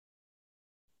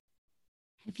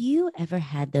Have you ever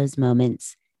had those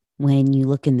moments when you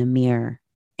look in the mirror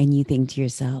and you think to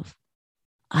yourself,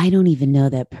 I don't even know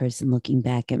that person looking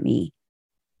back at me?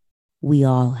 We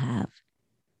all have.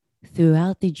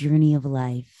 Throughout the journey of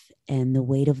life and the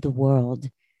weight of the world,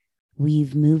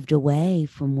 we've moved away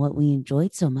from what we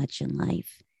enjoyed so much in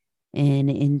life and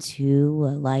into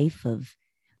a life of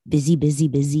busy, busy,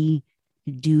 busy,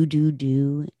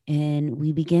 do. And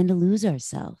we begin to lose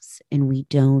ourselves and we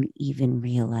don't even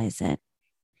realize it.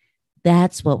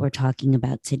 That's what we're talking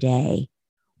about today.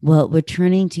 What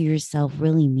returning to yourself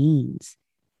really means,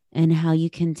 and how you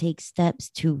can take steps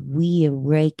to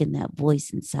reawaken that voice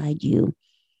inside you.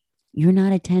 You're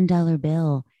not a $10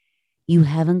 bill. You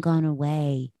haven't gone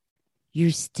away. You're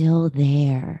still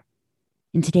there.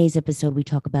 In today's episode, we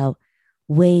talk about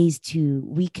ways to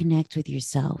reconnect with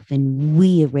yourself and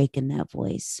reawaken that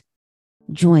voice.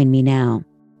 Join me now.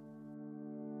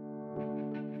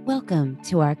 Welcome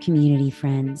to our community,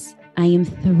 friends. I am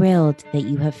thrilled that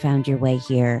you have found your way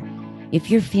here. If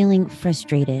you're feeling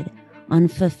frustrated,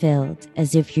 unfulfilled,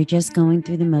 as if you're just going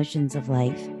through the motions of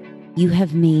life, you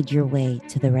have made your way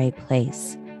to the right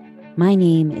place. My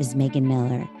name is Megan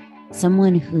Miller,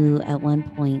 someone who at one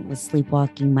point was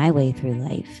sleepwalking my way through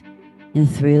life,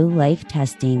 and through life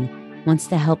testing, wants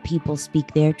to help people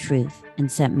speak their truth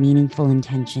and set meaningful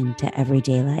intention to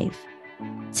everyday life.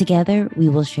 Together, we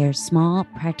will share small,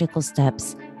 practical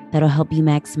steps that'll help you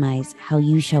maximize how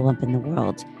you show up in the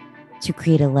world to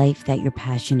create a life that you're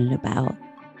passionate about.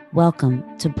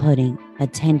 Welcome to Putting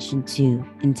Attention to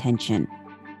Intention.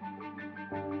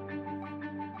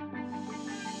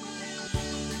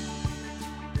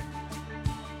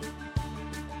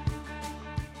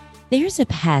 There's a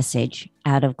passage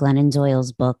out of Glennon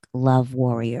Doyle's book, Love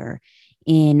Warrior,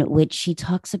 in which she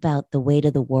talks about the weight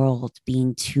of the world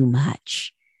being too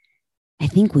much. I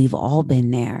think we've all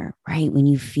been there, right? When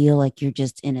you feel like you're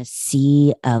just in a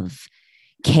sea of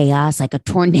chaos, like a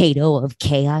tornado of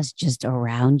chaos just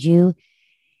around you.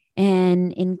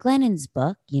 And in Glennon's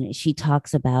book, she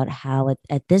talks about how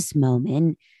at this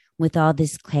moment, with all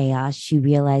this chaos, she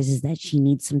realizes that she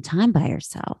needs some time by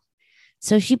herself.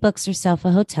 So she books herself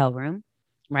a hotel room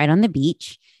right on the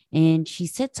beach, and she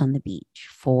sits on the beach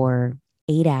for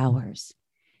 8 hours,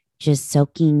 just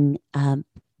soaking up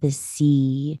the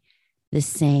sea, the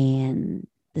sand,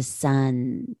 the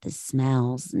sun, the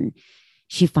smells. And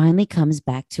she finally comes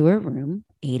back to her room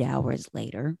 8 hours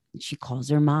later. And she calls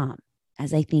her mom,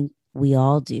 as I think we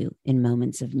all do in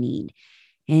moments of need.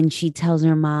 And she tells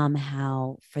her mom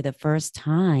how, for the first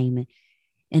time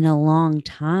in a long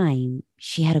time,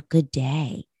 she had a good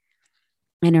day.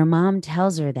 And her mom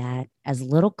tells her that as a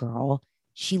little girl,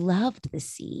 she loved the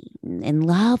sea and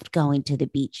loved going to the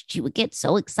beach. She would get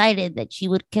so excited that she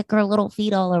would kick her little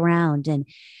feet all around. And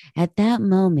at that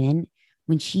moment,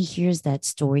 when she hears that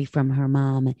story from her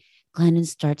mom, Glennon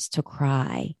starts to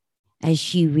cry as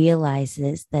she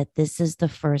realizes that this is the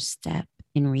first step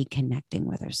in reconnecting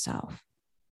with herself.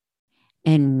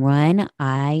 And when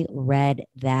I read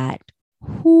that,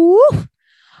 whew,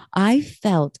 I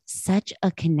felt such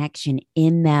a connection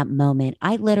in that moment.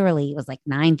 I literally, it was like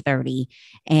 9:30,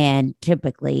 and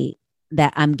typically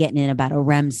that I'm getting in about a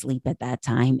REM sleep at that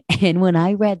time. And when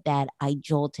I read that, I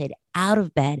jolted out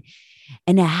of bed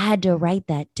and I had to write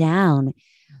that down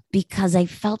because I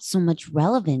felt so much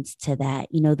relevance to that.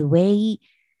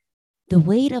 The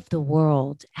weight of the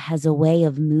world has a way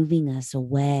of moving us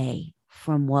away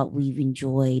from what we've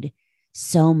enjoyed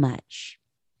so much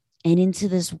and into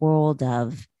this world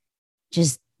of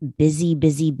just busy,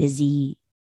 busy, busy,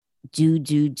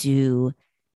 do.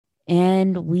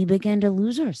 And we begin to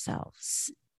lose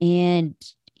ourselves. And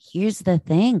here's the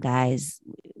thing, guys,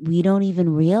 we don't even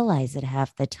realize it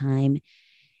half the time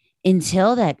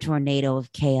until that tornado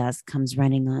of chaos comes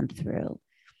running on through.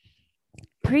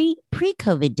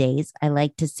 Pre-COVID days, I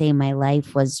like to say my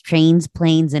life was trains,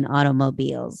 planes, and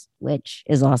automobiles, which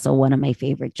is also one of my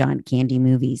favorite John Candy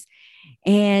movies.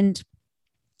 And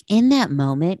in that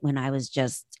moment when I was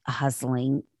just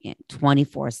hustling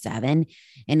 24/7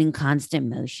 and in constant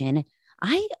motion,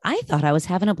 I thought I was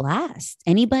having a blast.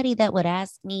 Anybody that would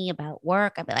ask me about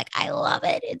work, I'd be like, I love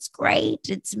it. It's great.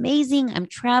 It's amazing. I'm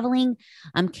traveling.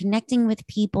 I'm connecting with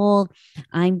people.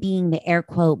 I'm being the air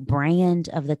quote brand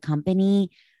of the company.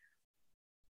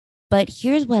 But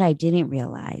here's what I didn't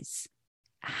realize: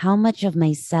 how much of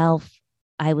myself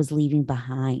I was leaving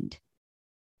behind.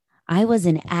 I was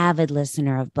an avid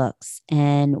listener of books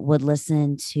and would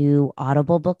listen to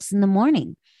Audible books in the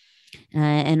morning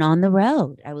and on the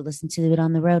road. I would listen to it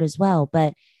on the road as well.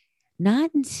 But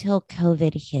not until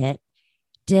COVID hit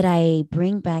did I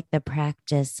bring back the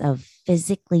practice of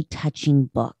physically touching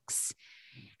books.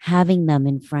 having them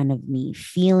in front of me,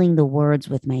 feeling the words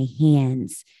with my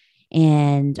hands.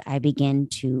 And I began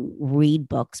to read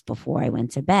books before I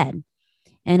went to bed.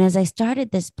 And as I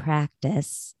started this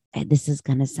practice, and this is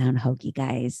going to sound hokey,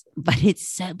 guys, but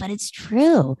it's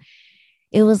true.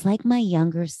 It was like my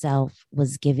younger self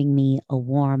was giving me a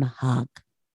warm hug.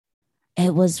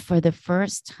 It was for the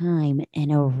first time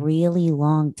in a really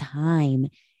long time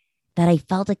that I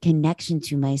felt a connection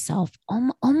to myself,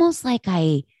 almost like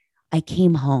I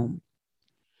came home.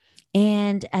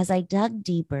 And as I dug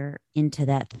deeper into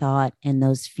that thought and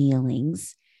those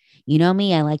feelings, you know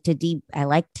me, I like to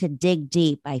dig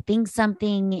deep. I think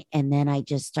something and then I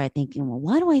just start thinking, well,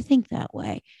 why do I think that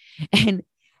way? And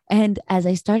and as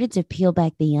I started to peel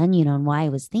back the onion on why I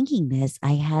was thinking this,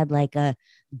 I had like a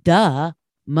duh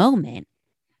moment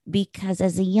because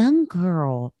as a young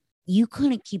girl, you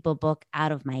couldn't keep a book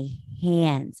out of my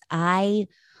hands. I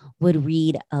would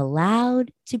read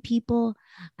aloud to people.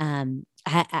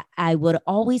 I would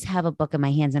always have a book in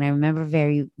my hands. And I remember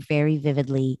very, very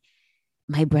vividly,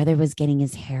 my brother was getting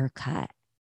his hair cut.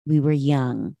 We were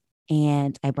young,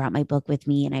 and I brought my book with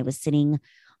me, and I was sitting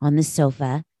on the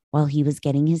sofa while he was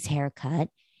getting his hair cut.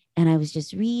 And I was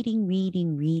just reading,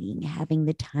 reading, reading, having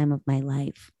the time of my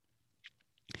life.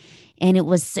 And it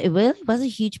really was a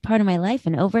huge part of my life.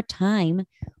 And over time,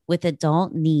 with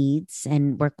adult needs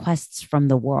and requests from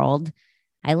the world,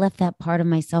 I left that part of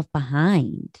myself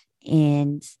behind.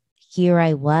 And here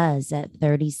I was at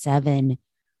 37,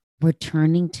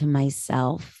 returning to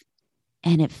myself.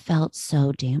 And it felt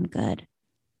so damn good.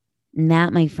 And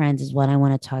that, my friends, is what I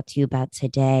want to talk to you about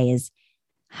today is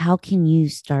how can you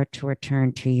start to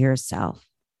return to yourself?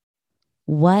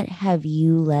 What have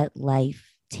you let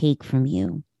life take from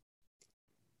you?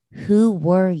 Who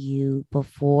were you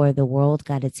before the world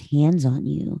got its hands on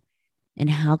you? And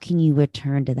how can you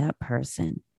return to that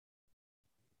person?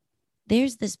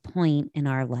 There's this point in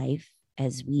our life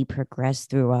as we progress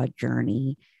through our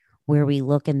journey where we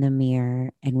look in the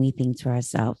mirror and we think to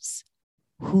ourselves,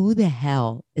 who the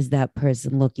hell is that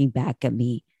person looking back at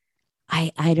me?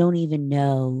 I don't even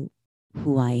know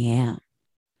who I am.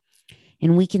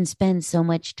 And we can spend so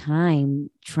much time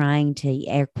trying to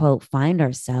air quote find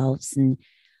ourselves. And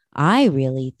I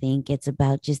really think it's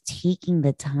about just taking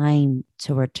the time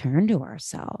to return to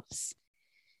ourselves.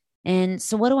 And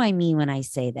so what do I mean when I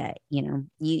say that?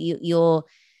 You'll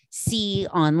see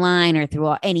online or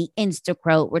through any Insta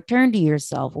quote, return to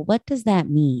yourself. Well, what does that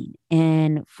mean?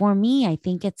 And for me, I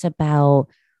think it's about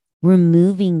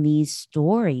removing these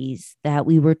stories that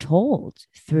we were told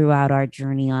throughout our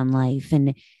journey on life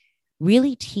and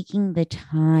really taking the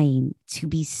time to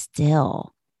be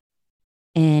still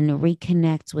and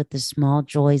reconnect with the small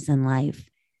joys in life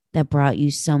that brought you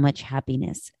so much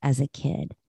happiness as a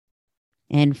kid.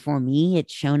 And for me,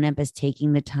 it's shown up as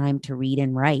taking the time to read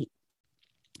and write.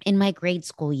 In my grade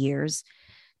school years,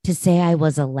 to say I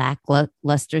was a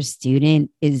lackluster student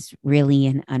is really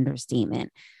an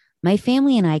understatement. My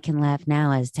family and I can laugh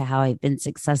now as to how I've been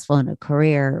successful in a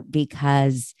career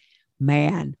because,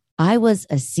 man, I was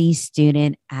a C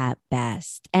student at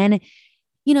best. And,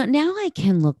 now I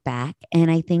can look back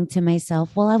and I think to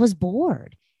myself, well, I was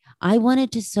bored. I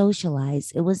wanted to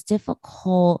socialize. It was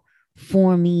difficult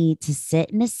for me to sit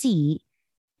in a seat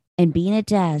and be in a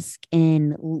desk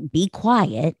and be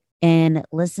quiet and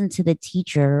listen to the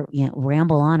teacher,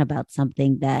 ramble on about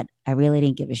something that I really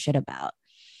didn't give a shit about.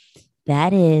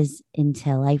 That is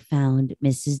until I found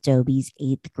Mrs. Dobie's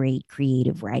eighth grade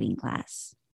creative writing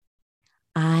class.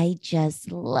 I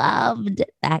just loved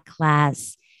that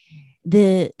class.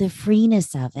 The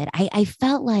freeness of it. I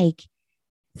felt like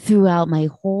throughout my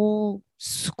whole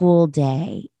school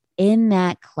day in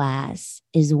that class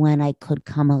is when I could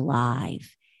come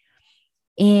alive.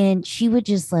 And she would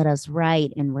just let us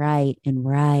write and write and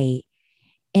write.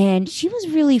 And she was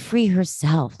really free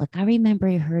herself. Like I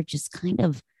remember her just kind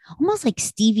of almost like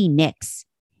Stevie Nicks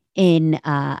in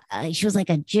she was like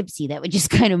a gypsy that would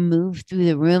just kind of move through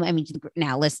the room. I mean,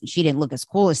 now listen, she didn't look as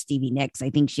cool as Stevie Nicks.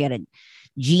 I think she had a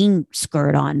jean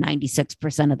skirt on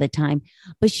 96% of the time,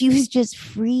 but she was just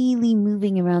freely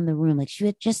moving around the room. Like she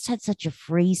had just had such a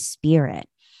free spirit.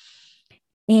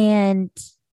 And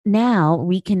now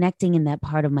reconnecting in that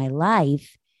part of my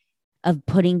life of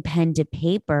putting pen to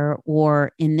paper,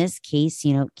 or in this case,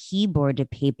 keyboard to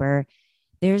paper,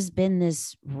 there's been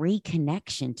this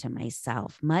reconnection to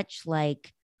myself, much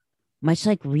like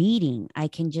reading. I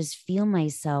can just feel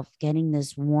myself getting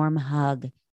this warm hug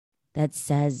that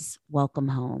says, welcome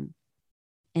home.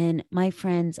 And my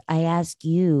friends, I ask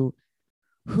you,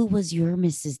 who was your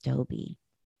Mrs. Dobie?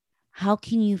 How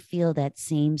can you feel that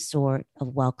same sort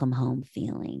of welcome home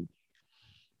feeling?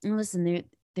 And listen,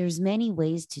 there's many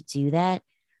ways to do that.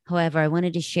 However, I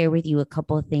wanted to share with you a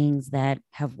couple of things that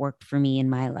have worked for me in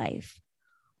my life.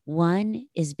 One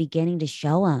is beginning to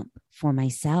show up for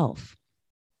myself,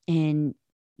 and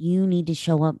you need to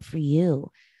show up for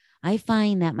you. I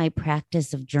find that my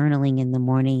practice of journaling in the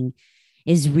morning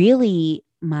is really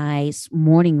my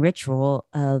morning ritual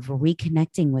of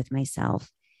reconnecting with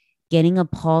myself, getting a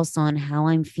pulse on how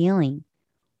I'm feeling.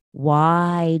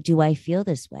 Why do I feel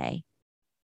this way?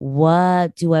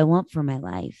 What do I want for my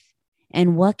life?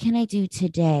 And what can I do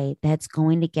today that's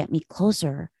going to get me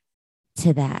closer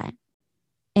to that?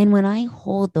 And when I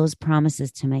hold those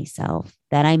promises to myself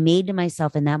that I made to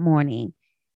myself in that morning,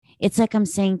 it's like I'm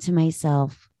saying to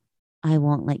myself, I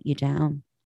won't let you down.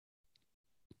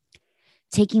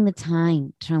 Taking the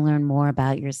time to learn more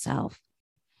about yourself.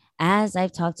 As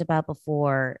I've talked about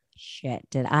before, shit,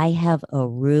 did I have a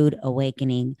rude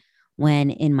awakening when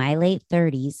in my late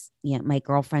 30s, my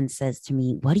girlfriend says to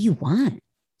me, what do you want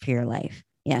for your life?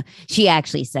 Yeah, she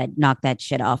actually said, knock that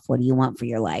shit off. What do you want for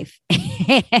your life?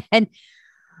 And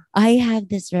I have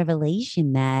this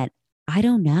revelation that I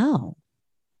don't know.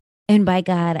 And by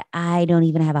God, I don't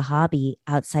even have a hobby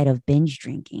outside of binge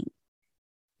drinking.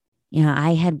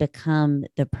 I had become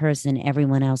the person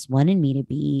everyone else wanted me to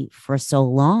be for so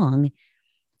long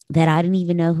that I didn't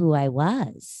even know who I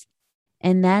was.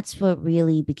 And that's what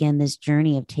really began this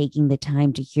journey of taking the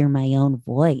time to hear my own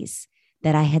voice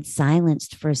that I had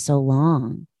silenced for so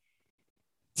long.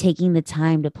 Taking the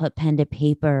time to put pen to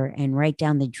paper and write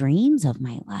down the dreams of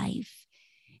my life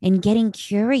and getting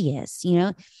curious.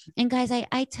 And guys,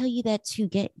 I tell you that too.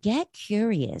 Get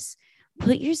curious.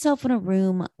 Put yourself in a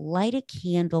room, light a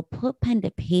candle, put pen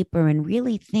to paper, and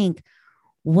really think,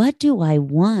 what do I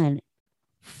want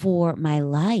for my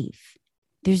life?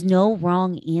 There's no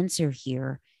wrong answer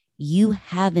here. You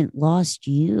haven't lost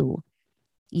you.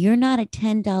 You're not a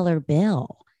 $10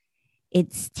 bill.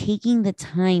 It's taking the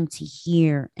time to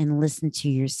hear and listen to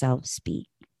yourself speak.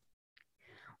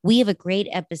 We have a great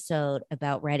episode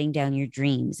about writing down your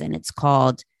dreams, and it's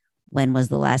called When Was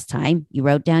the Last Time You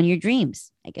Wrote Down Your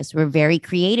Dreams? I guess we're very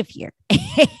creative here.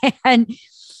 And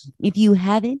if you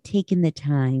haven't taken the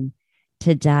time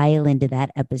to dial into that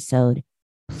episode,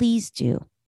 please do.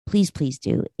 Please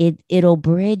do. It'll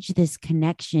bridge this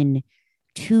connection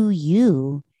to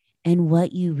you and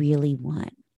what you really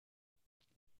want.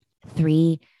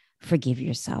 3, forgive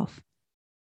yourself.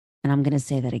 And I'm going to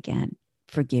say that again.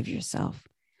 Forgive yourself.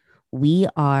 We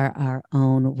are our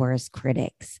own worst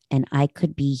critics, and I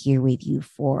could be here with you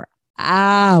for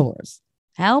hours.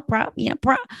 Hell,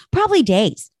 probably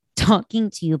days, talking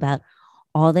to you about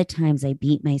all the times I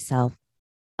beat myself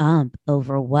up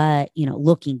over what,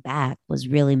 looking back was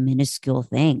really minuscule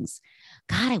things.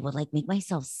 God, I would make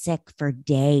myself sick for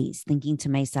days thinking to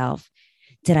myself,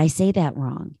 did I say that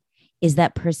wrong? Is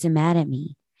that person mad at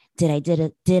me? Did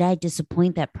I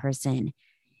disappoint that person?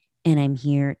 And I'm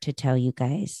here to tell you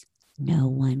guys, no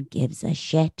one gives a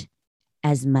shit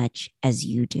as much as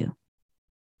you do.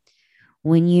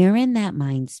 When you're in that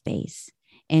mind space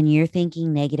and you're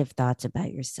thinking negative thoughts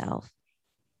about yourself,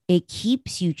 it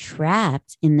keeps you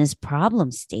trapped in this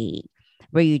problem state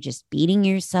where you're just beating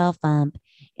yourself up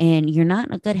and you're not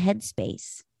in a good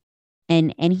headspace.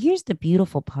 And here's the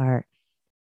beautiful part.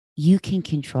 You can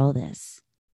control this.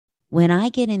 When I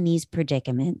get in these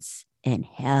predicaments, and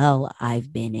hell,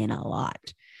 I've been in a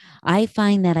lot, I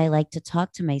find that I like to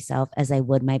talk to myself as I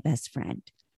would my best friend.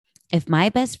 If my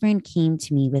best friend came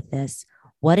to me with this,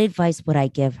 what advice would I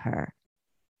give her?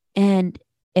 And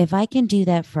if I can do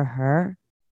that for her,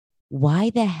 why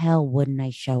the hell wouldn't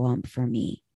I show up for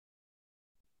me?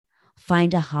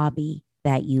 Find a hobby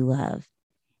that you love.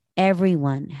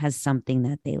 Everyone has something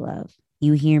that they love.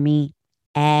 You hear me?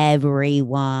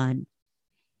 Everyone.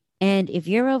 And if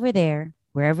you're over there,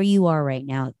 wherever you are right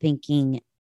now, thinking,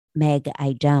 Meg,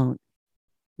 I don't,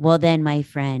 well, then, my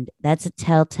friend, that's a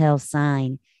telltale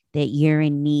sign that you're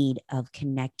in need of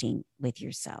connecting with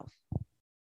yourself.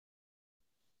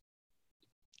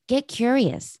 Get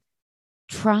curious.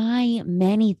 Try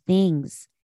many things.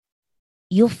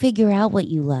 You'll figure out what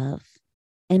you love.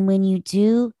 And when you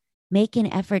do, make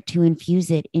an effort to infuse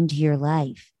it into your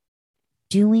life.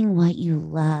 Doing what you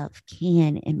love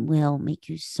can and will make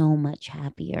you so much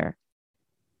happier.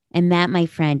 And that, my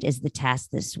friend, is the task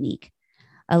this week.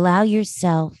 Allow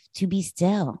yourself to be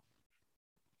still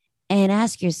and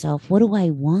ask yourself, what do I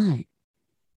want?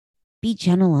 Be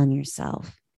gentle on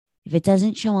yourself. If it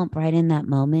doesn't show up right in that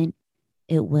moment,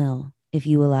 it will if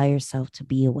you allow yourself to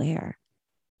be aware.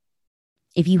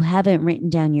 If you haven't written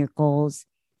down your goals,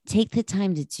 take the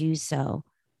time to do so.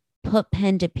 Put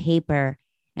pen to paper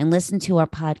and listen to our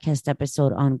podcast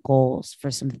episode on goals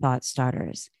for some thought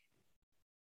starters.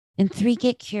 And 3,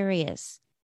 get curious.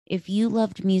 If you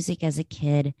loved music as a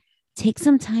kid, take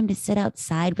some time to sit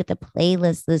outside with a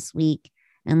playlist this week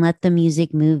and let the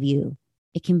music move you.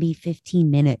 It can be 15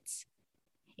 minutes.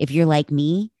 If you're like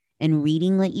me and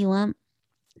reading lit you up,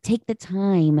 take the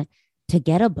time to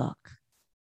get a book,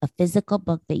 a physical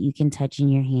book that you can touch in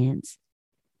your hands,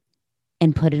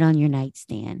 and put it on your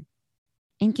nightstand.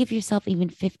 And give yourself even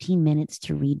 15 minutes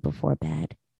to read before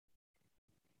bed.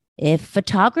 If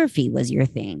photography was your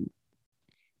thing,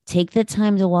 take the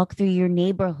time to walk through your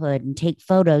neighborhood and take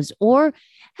photos, or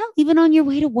hell, even on your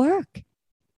way to work.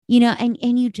 And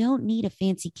you don't need a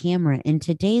fancy camera. In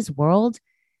today's world,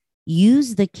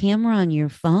 use the camera on your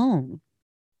phone.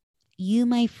 You,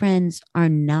 my friends, are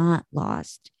not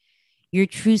lost. Your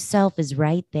true self is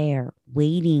right there,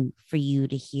 waiting for you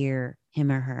to hear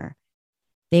him or her.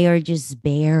 They are just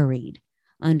buried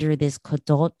under this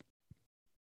cultural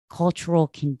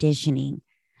conditioning,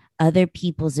 other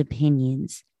people's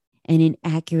opinions, and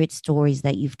inaccurate stories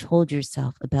that you've told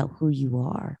yourself about who you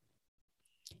are.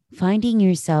 Finding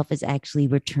yourself is actually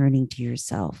returning to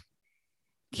yourself.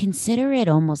 Consider it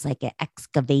almost like an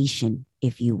excavation,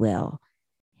 if you will.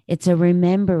 It's a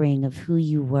remembering of who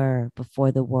you were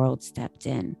before the world stepped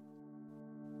in.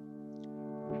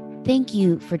 Thank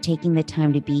you for taking the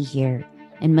time to be here,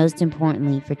 and most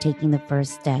importantly, for taking the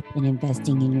first step in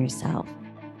investing in yourself.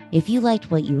 If you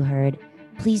liked what you heard,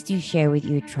 please do share with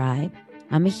your tribe.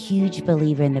 I'm a huge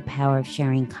believer in the power of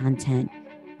sharing content,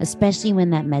 especially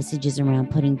when that message is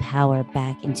around putting power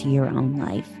back into your own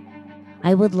life.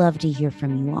 I would love to hear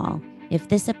from you all. If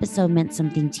this episode meant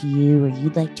something to you, or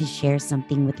you'd like to share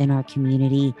something within our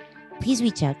community, please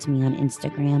reach out to me on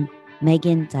Instagram,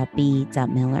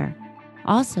 megan.b.miller.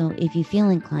 Also, if you feel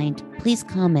inclined, please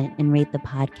comment and rate the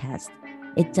podcast.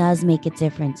 It does make a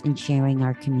difference in sharing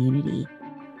our community.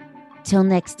 Till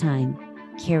next time,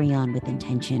 carry on with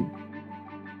intention.